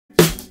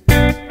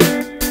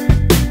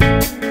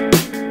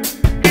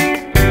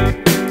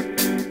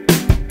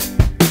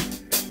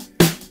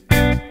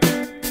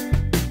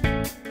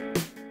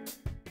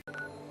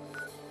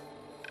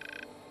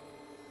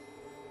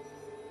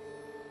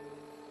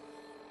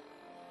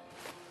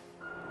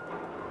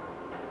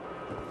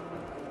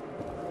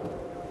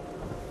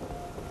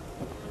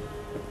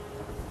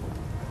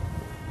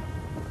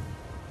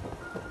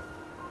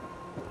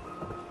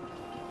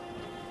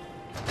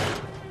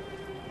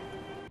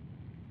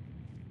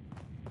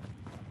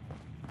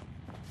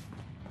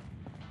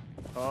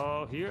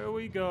Oh, here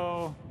we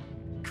go.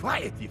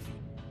 Quiet, Yiffy.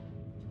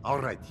 All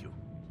right, you.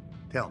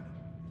 Tell me,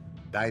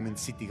 Diamond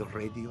City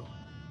Radio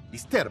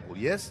is terrible,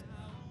 yes?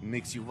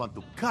 Makes you want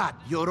to cut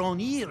your own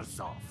ears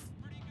off.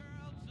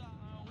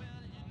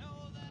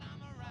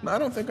 I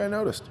don't think I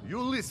noticed.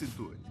 You listen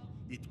to it.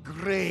 It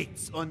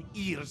grates on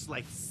ears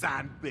like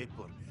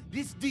sandpaper.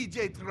 This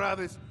DJ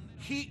Travis,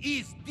 he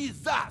is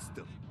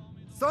disaster.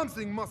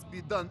 Something must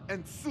be done,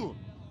 and soon.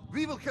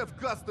 We will have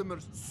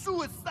customers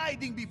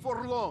suiciding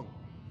before long.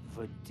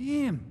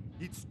 Vadim.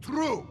 It's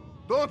true.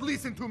 Don't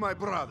listen to my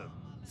brother.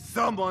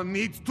 Someone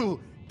needs to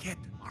get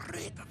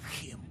rid of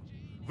him.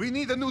 We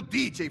need a new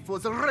DJ for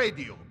the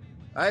radio.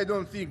 I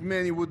don't think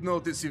many would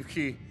notice if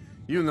he,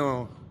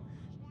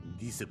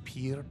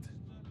 disappeared.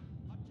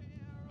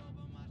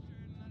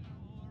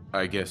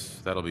 I guess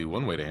that'll be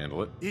one way to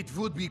handle it. It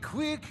would be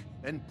quick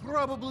and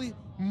probably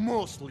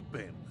mostly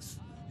painless.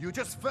 You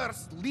just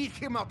first leak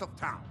him out of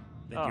town.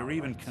 That you're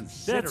even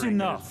considering That's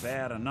enough. it is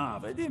bad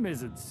enough. Vadim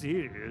isn't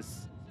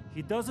serious.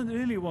 He doesn't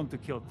really want to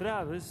kill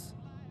Travis.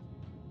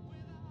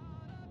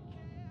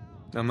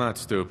 I'm not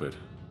stupid.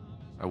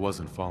 I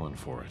wasn't falling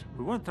for it.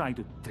 We weren't trying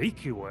to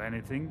trick you or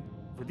anything.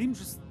 Vadim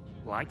just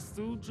likes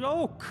to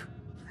joke.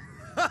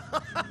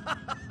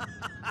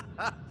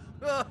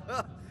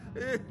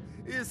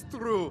 It's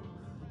true.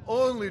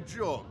 Only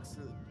jokes.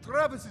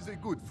 Travis is a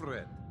good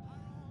friend.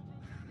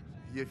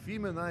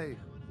 Yefim and I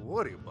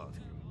worry about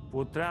him.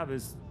 Poor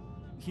Travis,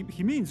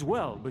 he means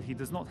well, but he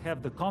does not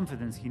have the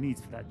confidence he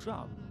needs for that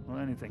job, or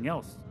anything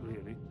else,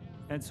 really.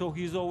 And so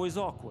he's always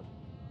awkward.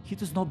 He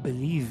does not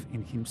believe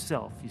in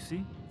himself, you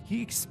see?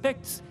 He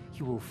expects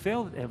he will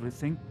fail at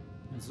everything,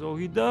 and so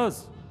he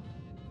does.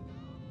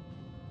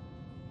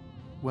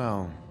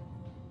 Well,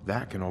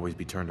 that can always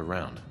be turned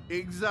around.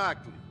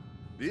 Exactly.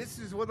 This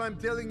is what I'm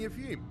telling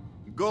Yefim.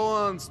 Go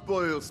on,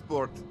 spoil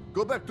sport.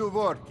 Go back to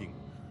working.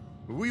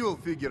 We will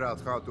figure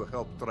out how to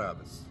help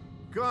Travis.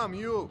 Come,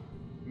 you.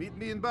 Meet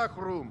me in back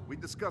room. We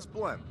discuss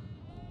plan.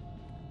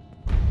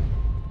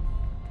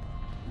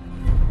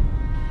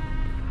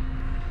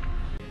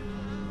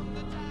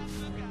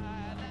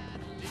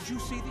 Did you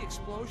see the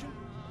explosion?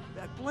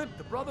 That blimp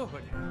the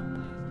Brotherhood had.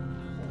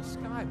 The whole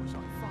sky was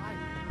on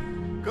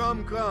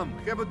fire. Come.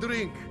 Have a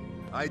drink.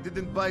 I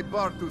didn't buy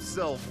bar to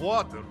sell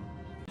water.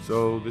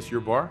 So, this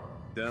your bar?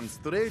 Damn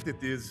straight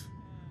it is.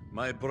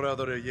 My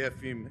brother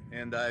Yefim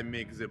and I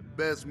make the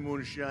best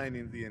moonshine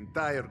in the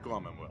entire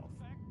Commonwealth.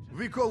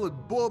 We call it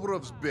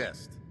Bobrov's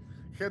Best.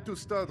 Had to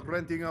start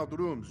renting out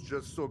rooms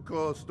just so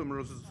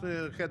customers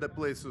had a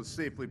place to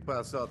safely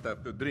pass out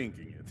after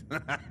drinking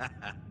it.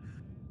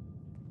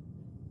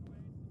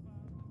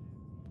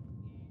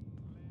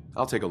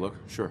 I'll take a look,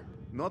 sure.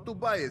 Not to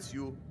bias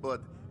you,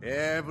 but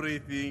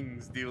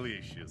everything's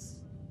delicious.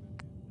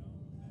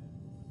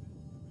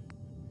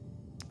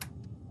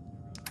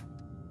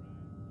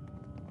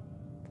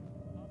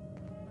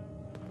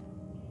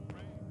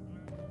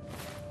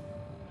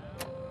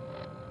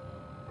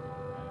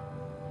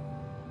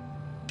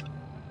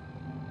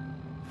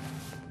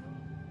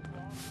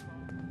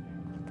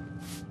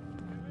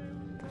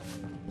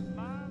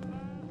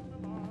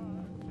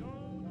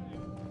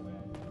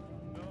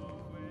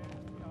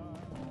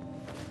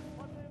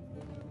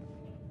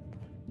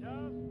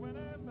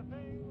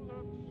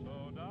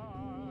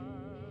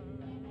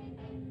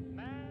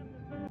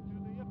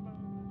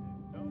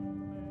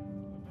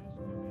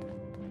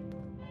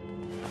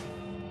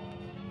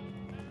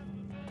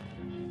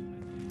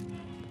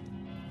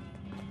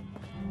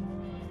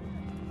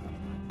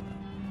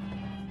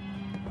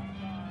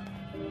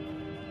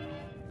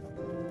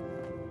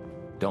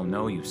 Don't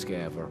know you,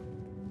 Scaver.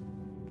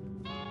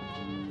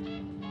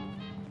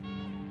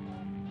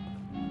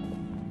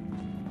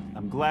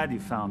 I'm glad you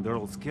found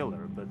Earl's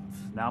killer, but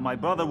now my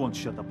brother won't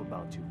shut up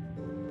about you.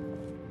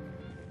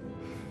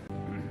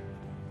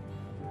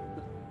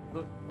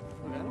 Look,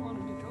 I don't want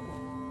any trouble.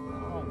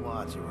 Oh,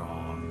 what's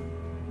wrong?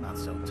 Not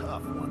so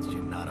tough once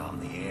you're not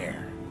on the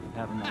air.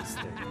 Have a nice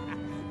day.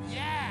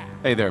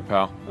 Hey there,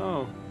 pal.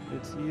 Oh,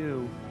 it's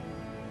you.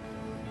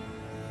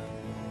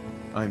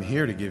 I'm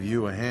here to give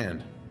you a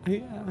hand. I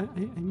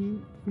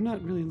mean, I'm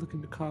not really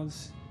looking to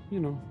cause,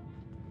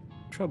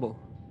 trouble.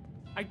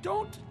 I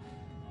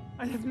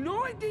have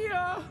no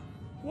idea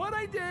what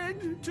I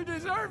did to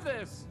deserve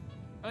this.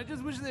 I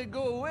just wish they'd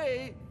go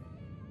away.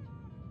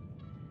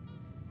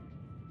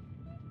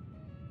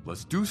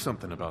 Let's do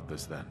something about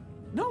this then.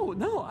 No,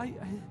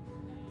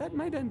 that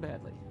might end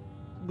badly.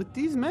 With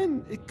these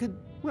men, it could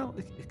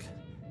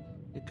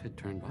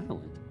turn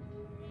violent.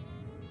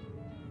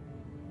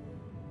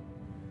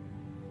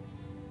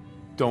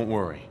 Don't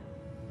worry.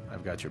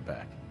 I've got your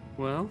back.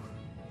 Well,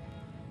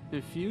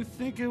 if you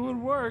think it would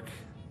work.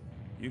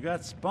 You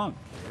got spunk,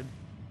 kid.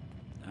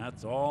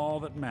 That's all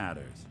that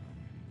matters.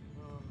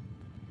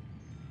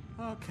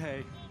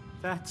 Okay,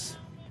 that's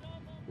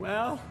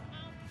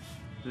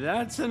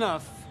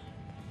enough.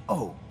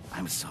 Oh,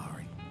 I'm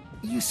sorry.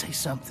 You say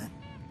something.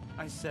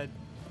 I said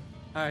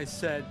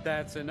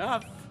that's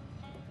enough.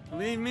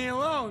 Leave me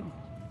alone.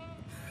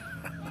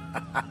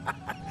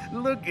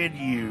 Look at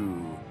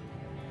you.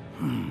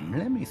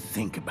 Let me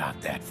think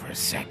about that for a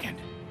second.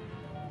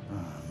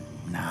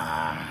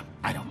 Nah,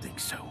 I don't think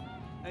so.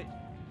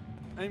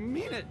 I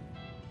mean it.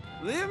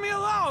 Leave me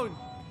alone!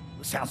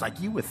 Sounds like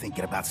you were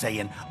thinking about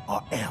saying,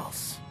 or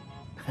else.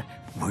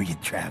 Were you,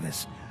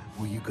 Travis?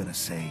 Were you gonna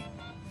say,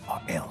 or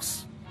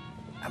else?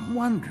 I'm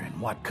wondering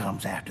what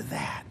comes after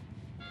that.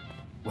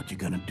 What you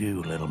gonna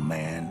do, little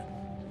man?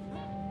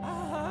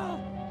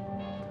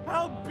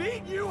 I'll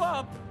beat you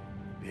up!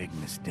 Big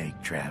mistake,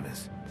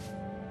 Travis.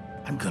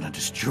 I'm gonna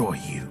destroy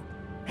you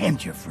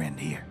and your friend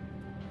here.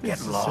 Get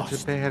This lost. is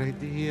such a bad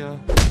idea.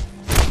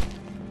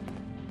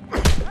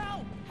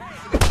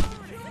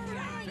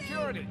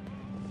 Security!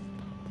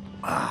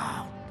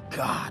 Oh,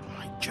 God,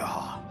 my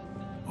jaw.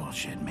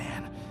 Bullshit,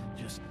 man.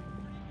 Just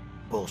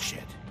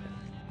bullshit.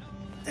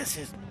 This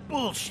is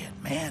bullshit,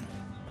 man.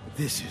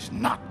 This is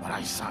not what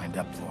I signed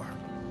up for.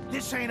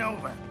 This ain't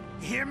over.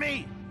 You hear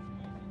me?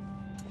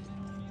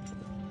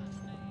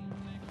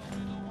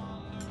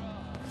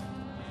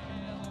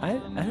 I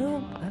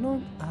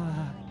don't,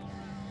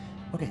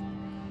 okay.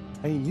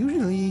 I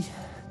usually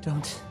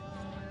don't.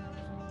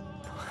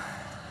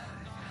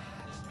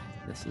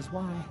 This is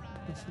why.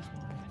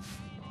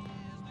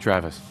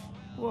 Travis.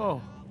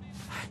 Whoa.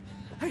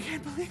 I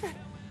can't believe it.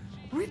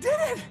 We did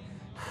it!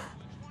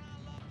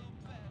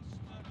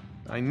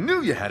 I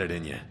knew you had it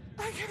in you.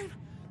 I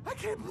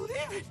can't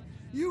believe it.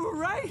 You were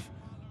right.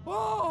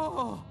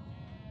 Oh,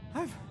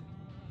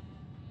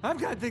 I've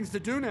got things to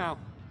do now.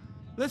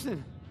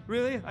 Listen,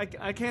 really,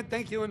 I can't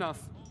thank you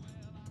enough.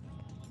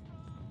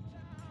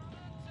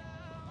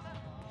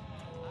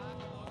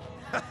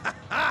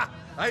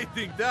 I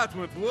think that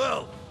went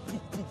well.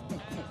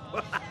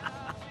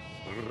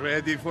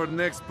 Ready for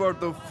next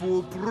part of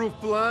foolproof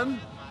plan?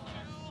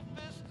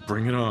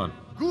 Bring it on.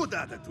 Good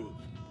attitude.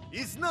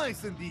 It's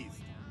nice and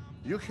easy.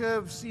 You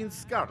have seen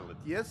Scarlet,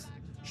 yes?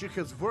 She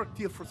has worked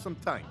here for some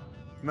time.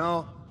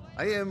 Now,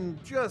 I am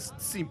just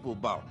simple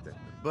bartender,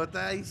 but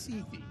I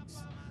see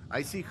things.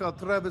 I see how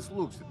Travis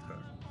looks at her,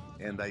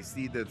 and I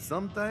see that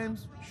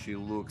sometimes she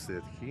looks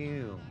at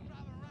him.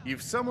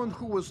 If someone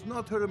who was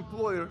not her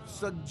employer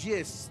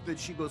suggests that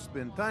she go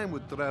spend time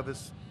with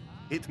Travis,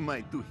 it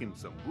might do him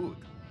some good.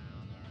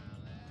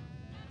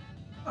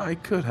 I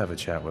could have a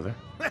chat with her.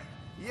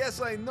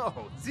 Yes, I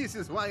know. This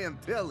is why I'm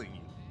telling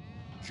you.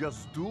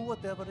 Just do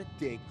whatever it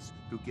takes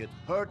to get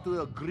her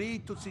to agree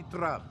to see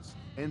Travis,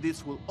 and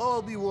this will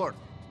all be worth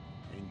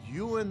it. And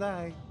you and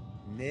I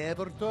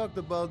never talked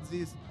about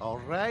this, all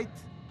right?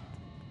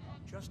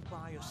 Just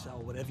buy or sell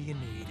whatever you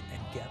need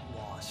and get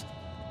lost.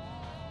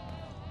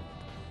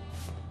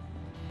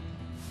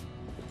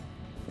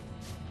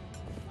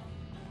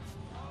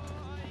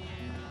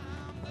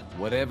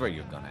 Whatever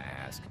you're gonna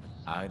ask,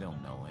 I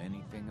don't know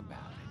anything about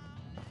it.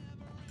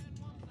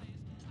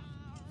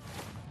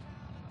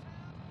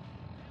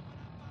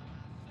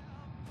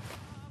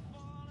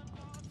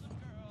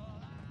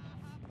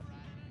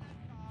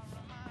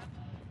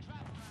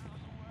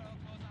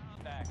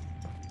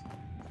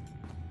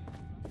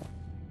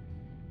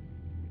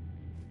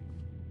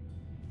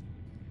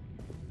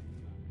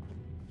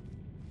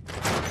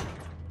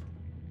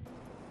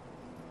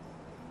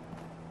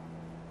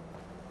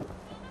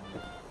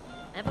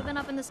 Ever been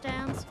up in the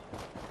stands?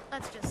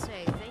 Let's just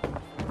say they can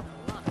fool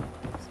a lot of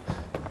folks.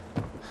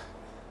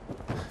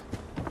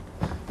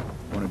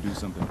 Want to do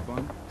something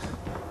fun?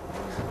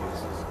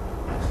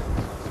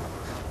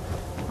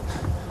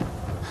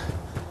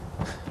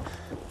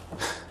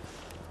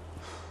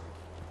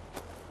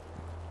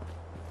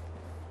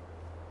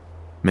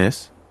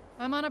 Miss?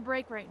 I'm on a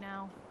break right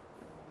now.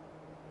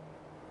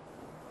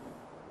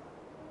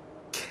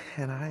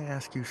 Can I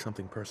ask you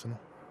something personal?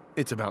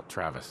 It's about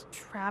Travis.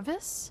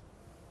 Travis?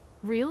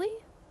 Really?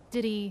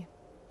 Did he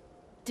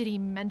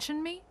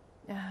mention me?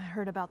 I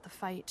heard about the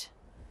fight.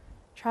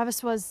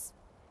 Travis was...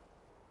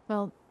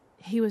 well,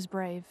 he was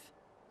brave.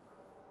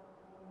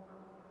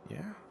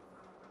 Yeah?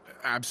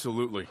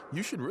 Absolutely.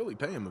 You should really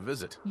pay him a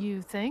visit.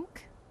 You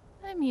think?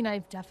 I mean,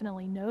 I've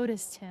definitely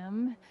noticed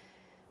him.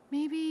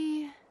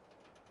 Maybe...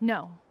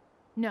 No,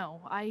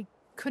 I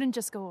couldn't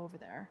just go over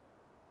there.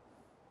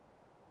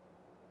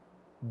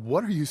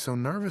 What are you so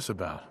nervous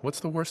about? What's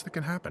the worst that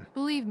can happen?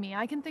 Believe me,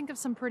 I can think of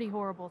some pretty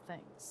horrible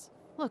things.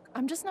 Look,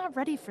 I'm just not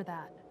ready for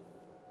that.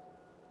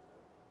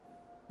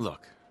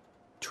 Look,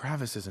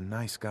 Travis is a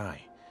nice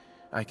guy.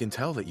 I can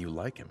tell that you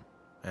like him.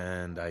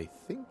 And I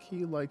think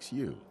he likes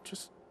you.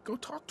 Just go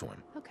talk to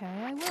him. Okay,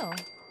 I will.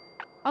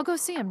 I'll go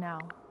see him now.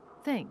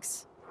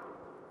 Thanks.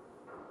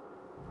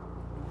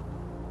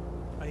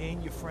 I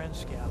ain't your friend,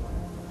 Scala.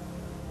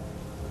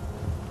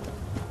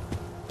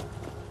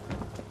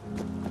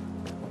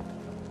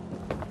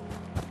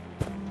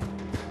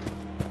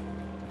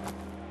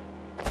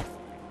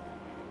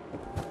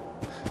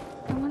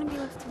 I want to be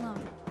left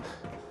alone.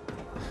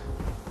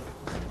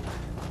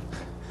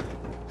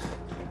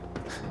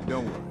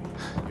 Don't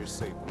worry, you're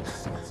safe with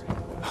Cincy.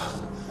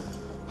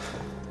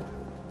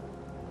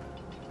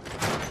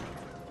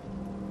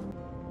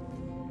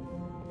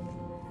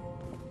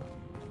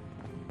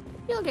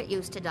 You'll get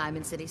used to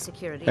Diamond City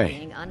security Hey,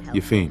 being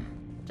unhelpful. Yefim.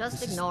 Just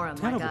This is ignore him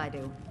terrible. like I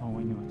do. Oh,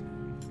 I knew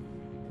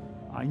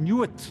it. I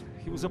knew it.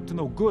 He was up to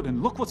no good,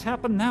 and look what's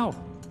happened now.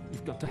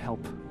 You've got to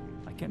help.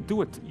 I can't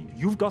do it.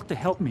 You've got to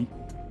help me.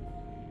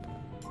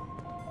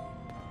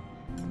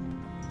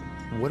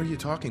 What are you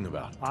talking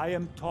about? I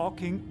am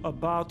talking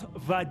about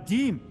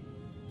Vadim.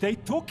 They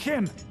took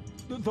him.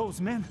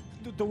 Those men,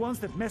 the ones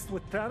that messed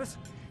with Travis,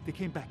 they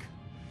came back.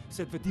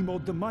 Said Vadim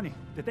owed them money,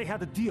 that they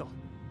had a deal.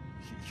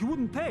 He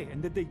wouldn't pay,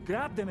 and that they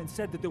grabbed him and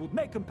said that they would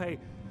make him pay.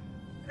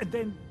 And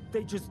then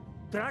they just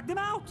dragged him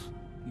out.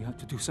 You have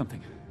to do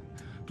something.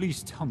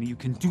 Please tell me you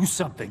can do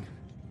something.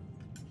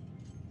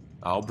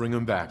 I'll bring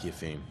him back,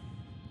 Yefim.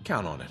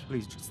 Count on it.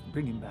 Please just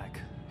bring him back.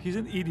 He's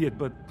an idiot,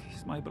 but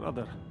he's my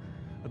brother.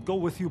 I'd go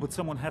with you, but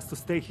someone has to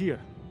stay here.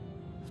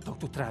 Talk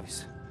to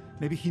Travis.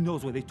 Maybe he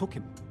knows where they took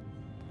him.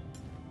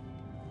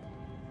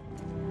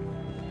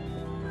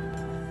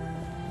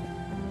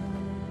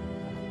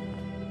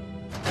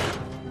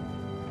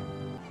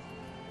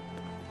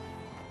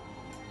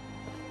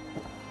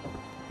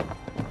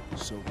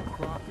 So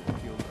Crockett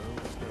killed Earl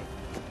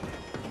Staples.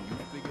 Can you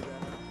figure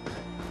that out?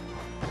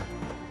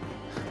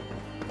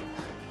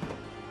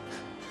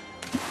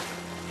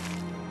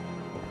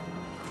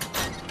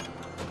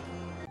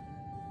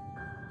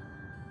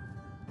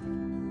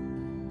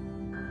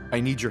 I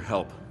need your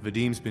help.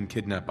 Vadim's been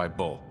kidnapped by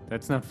Bull.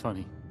 That's not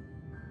funny.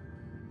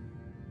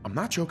 I'm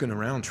not joking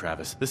around,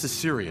 Travis. This is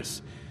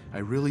serious. I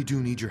really do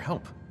need your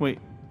help. Wait.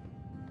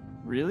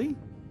 Really?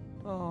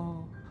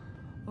 Oh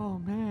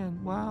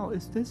man, wow,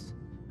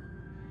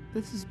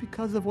 this is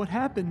because of what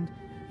happened,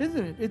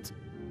 isn't it?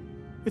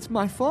 It's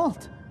my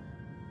fault.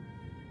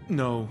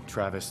 No,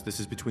 Travis, this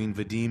is between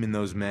Vadim and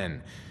those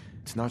men.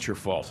 It's not your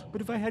fault.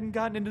 But if I hadn't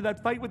gotten into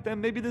that fight with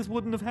them, maybe this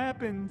wouldn't have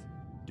happened.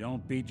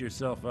 Don't beat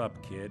yourself up,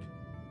 kid.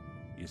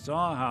 You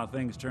saw how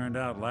things turned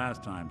out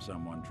last time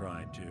someone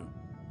tried to.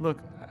 Look,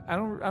 I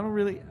don't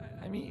really,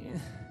 I mean,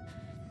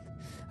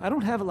 I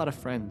don't have a lot of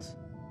friends.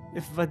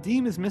 If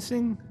Vadim is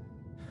missing,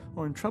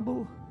 or in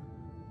trouble,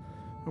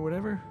 or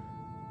whatever,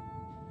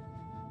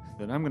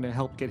 then I'm gonna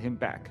help get him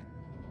back.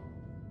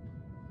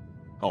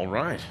 All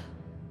right.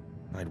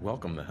 I'd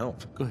welcome the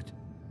help. Good.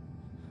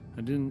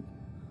 I didn't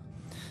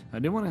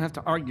want to have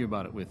to argue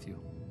about it with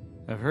you.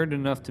 I've heard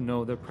enough to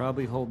know they're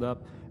probably holed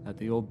up at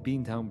the old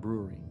Beantown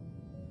Brewery.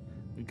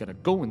 We gotta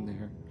go in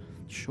there,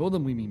 show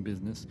them we mean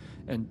business,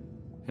 and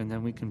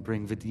then we can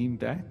bring Vadim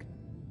back,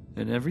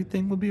 and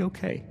everything will be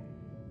okay.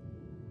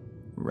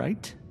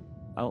 Right?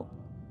 I'll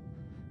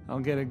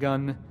get a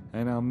gun,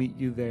 and I'll meet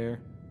you there.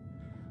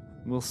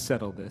 We'll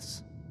settle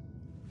this.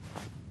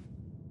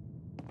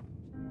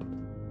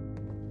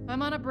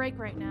 I'm on a break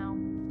right now.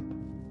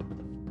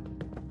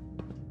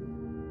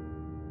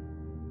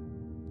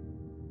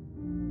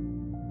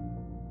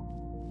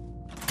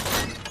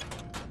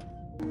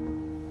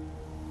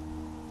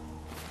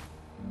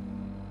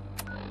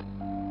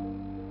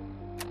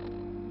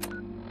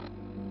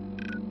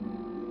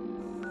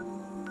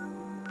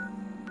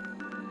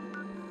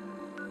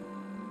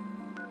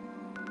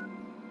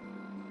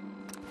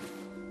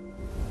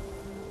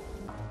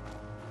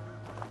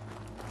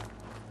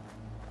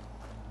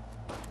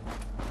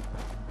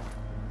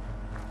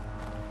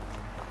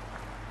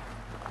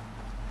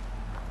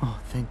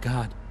 Thank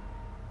God.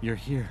 You're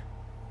here.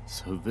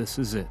 So this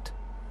is it.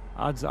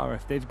 Odds are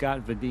if they've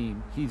got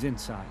Vadim, he's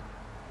inside.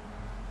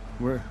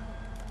 We're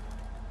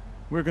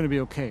gonna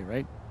be okay,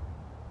 right?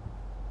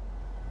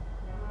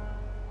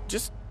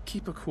 Just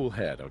keep a cool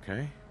head,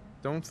 okay?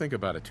 Don't think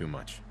about it too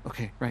much.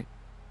 Okay, right.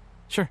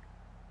 Sure.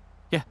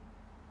 Yeah.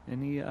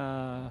 Any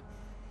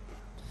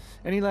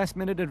last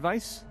minute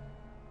advice?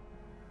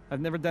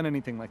 I've never done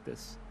anything like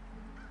this.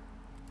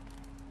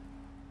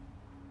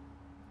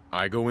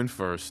 I go in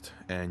first,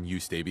 and you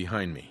stay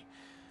behind me.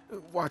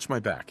 Watch my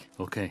back.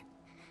 Okay.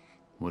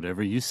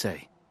 Whatever you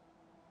say.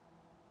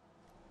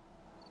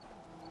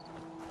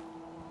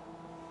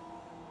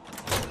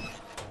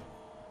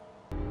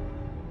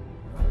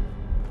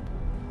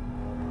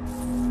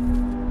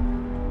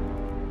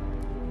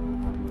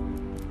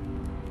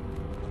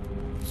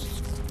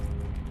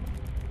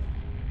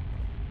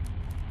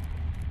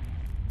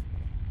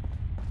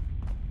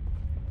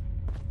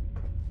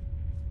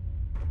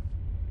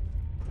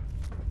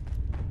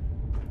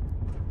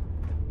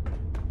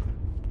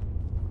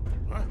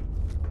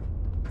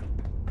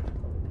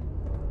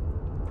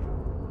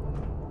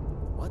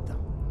 What the?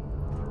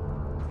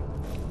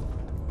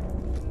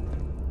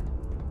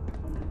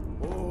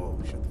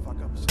 Whoa, shut the fuck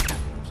up.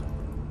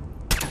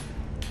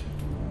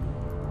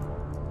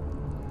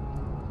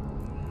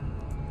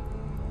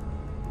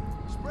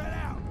 Spread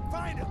out.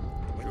 Find him.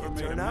 When you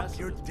turn up,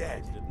 you're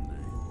dead.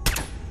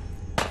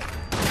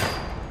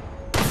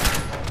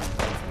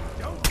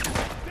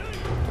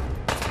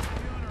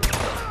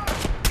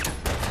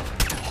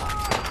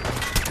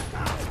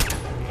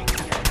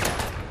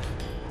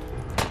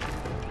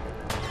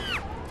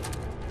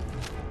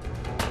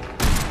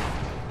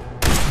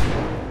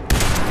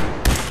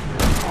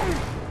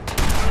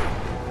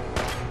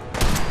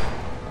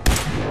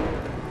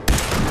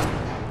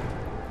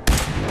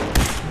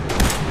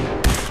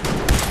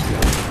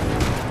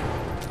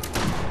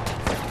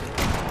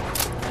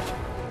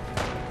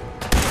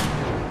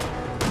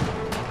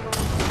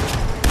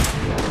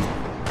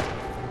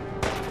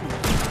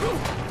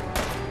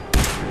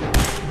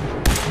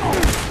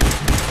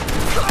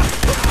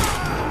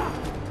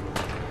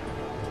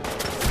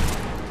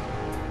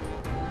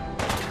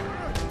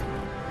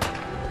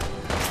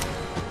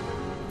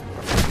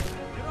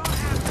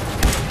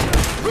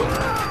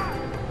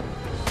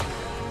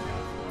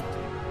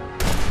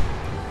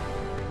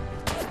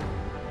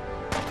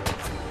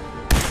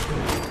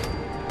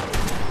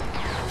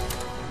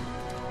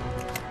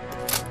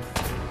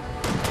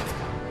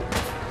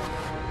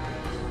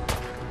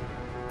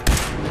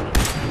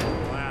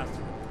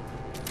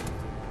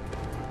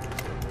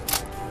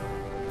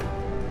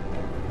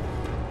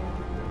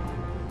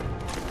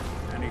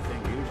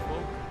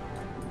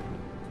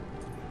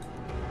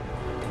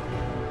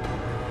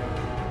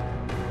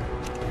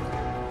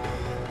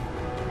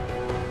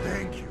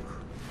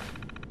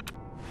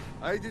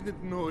 I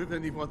didn't know if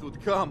anyone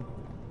would come.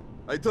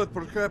 I thought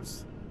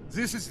perhaps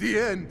this is the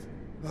end.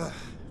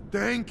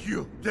 Thank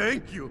you,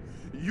 thank you.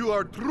 You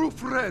are a true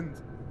friend.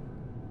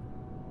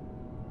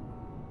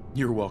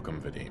 You're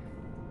welcome, Vadim.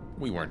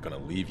 We weren't gonna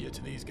leave you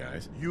to these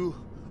guys. You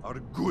are a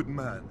good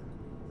man.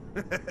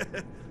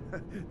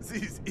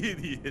 These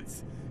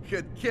idiots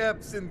had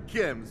caps and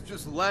chems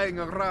just lying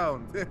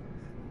around.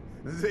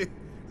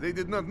 They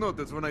did not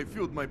notice when I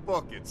filled my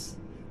pockets.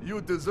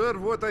 You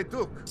deserve what I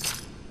took.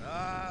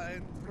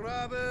 And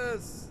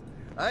Travis,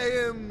 I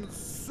am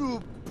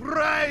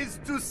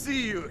surprised to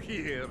see you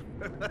here.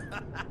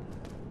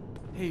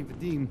 Hey,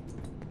 Vadim.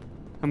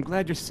 I'm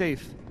glad you're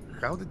safe.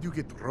 How did you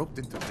get roped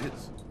into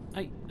this?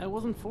 I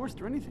wasn't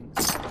forced or anything.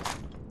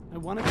 I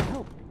wanted to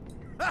help.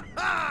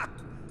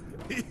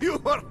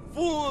 You are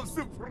full of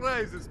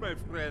surprises, my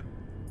friend.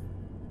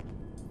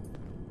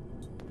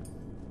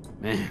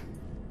 Man,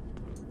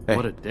 Hey.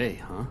 what a day,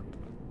 huh?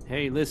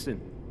 Hey, listen.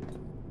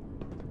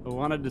 I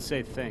wanted to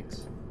say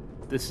thanks.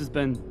 This has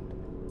been...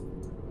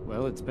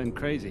 well, it's been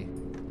crazy.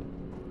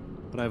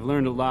 But I've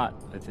learned a lot,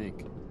 I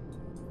think.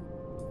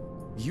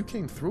 You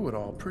came through it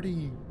all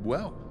pretty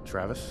well,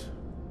 Travis.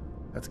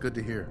 That's good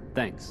to hear.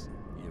 Thanks.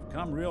 You've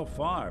come real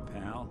far,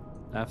 pal.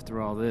 After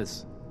all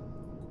this,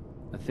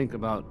 I think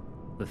about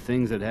the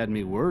things that had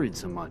me worried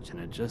so much, and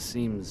it just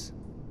seems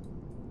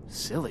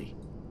silly,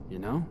 you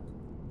know?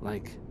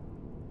 Like,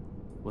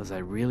 was I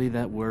really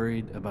that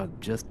worried about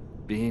just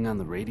being on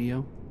the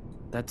radio?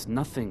 That's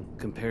nothing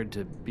compared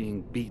to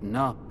being beaten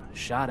up,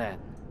 shot at.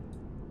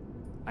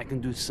 I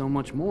can do so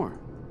much more.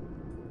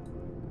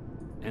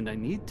 And I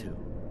need to.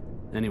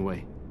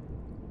 Anyway,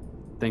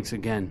 thanks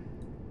again.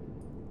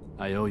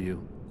 I owe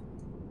you.